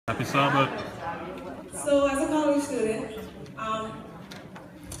Happy Sabbath. So as a college student,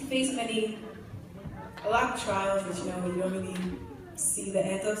 you face a lot of trials that you don't really see the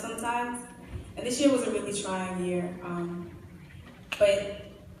end of sometimes. And this year was a really trying year. But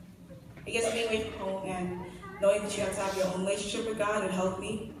I guess being away from home and knowing that you have to have your own relationship with God, it helped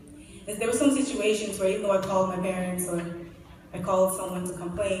me. And there were some situations where even though I called my parents or I called someone to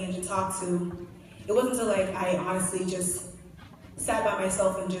complain and to talk to, it wasn't until I honestly just sat by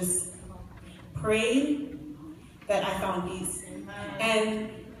myself and just prayed that I found peace. And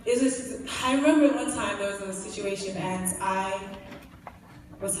I remember one time there was a situation and I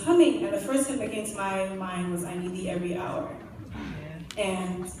was humming, and the first hymn that came to my mind was I Need Thee Every Hour.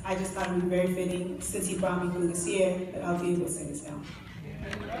 And I just thought it would be very fitting, since he brought me through this year, that I'll be able to sing this now.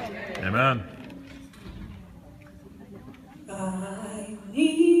 Amen. I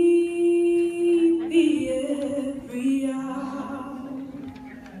need thee every hour,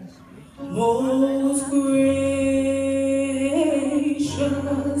 most gracious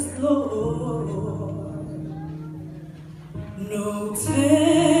Lord. No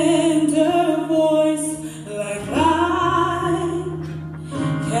tender voice like thine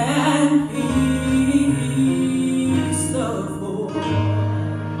can peace afford.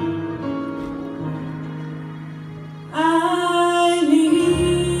 I need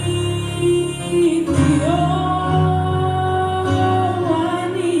thee, oh, I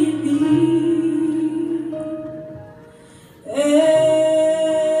need thee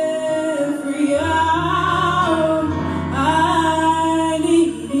every hour. I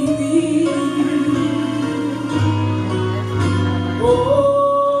need thee.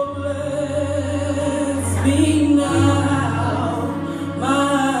 Oh, bless me now,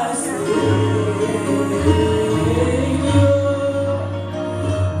 my Savior.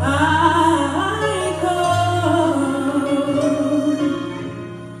 I come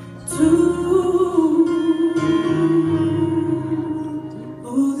to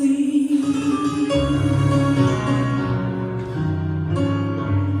thee.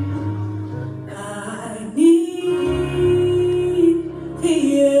 I need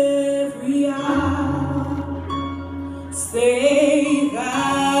thee every hour. Stay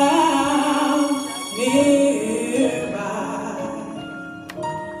thou nearby.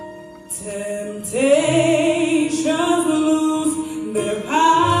 Temptations lose their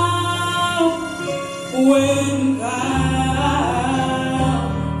power when thou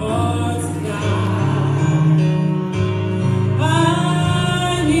art nigh. I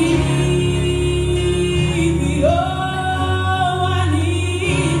need thee, oh, I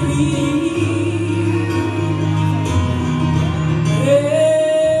need thee every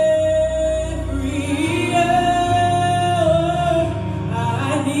hour. I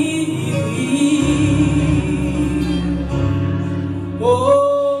need thee.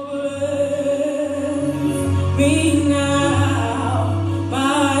 Oh, bless me now,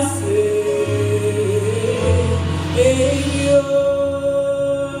 my Savior.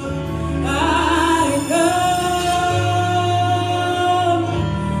 I come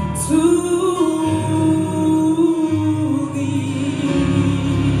to thee.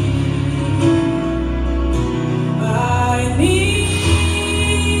 I need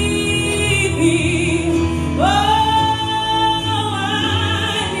thee, oh, I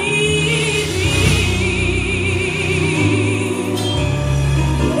need thee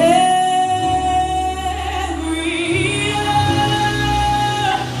every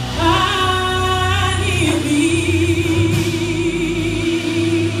hour. I need thee.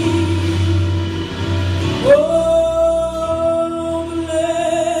 Oh,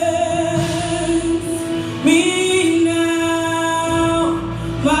 bless me now,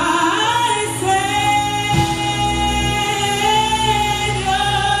 my Savior.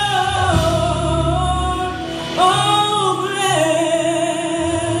 Oh,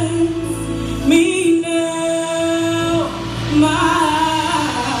 bless me now,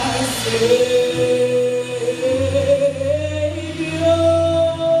 my Savior.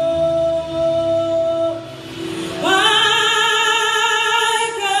 I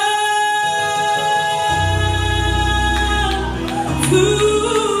come to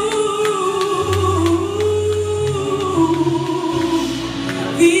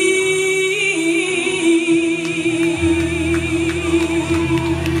thee.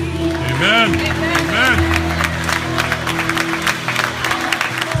 Amen. Amen.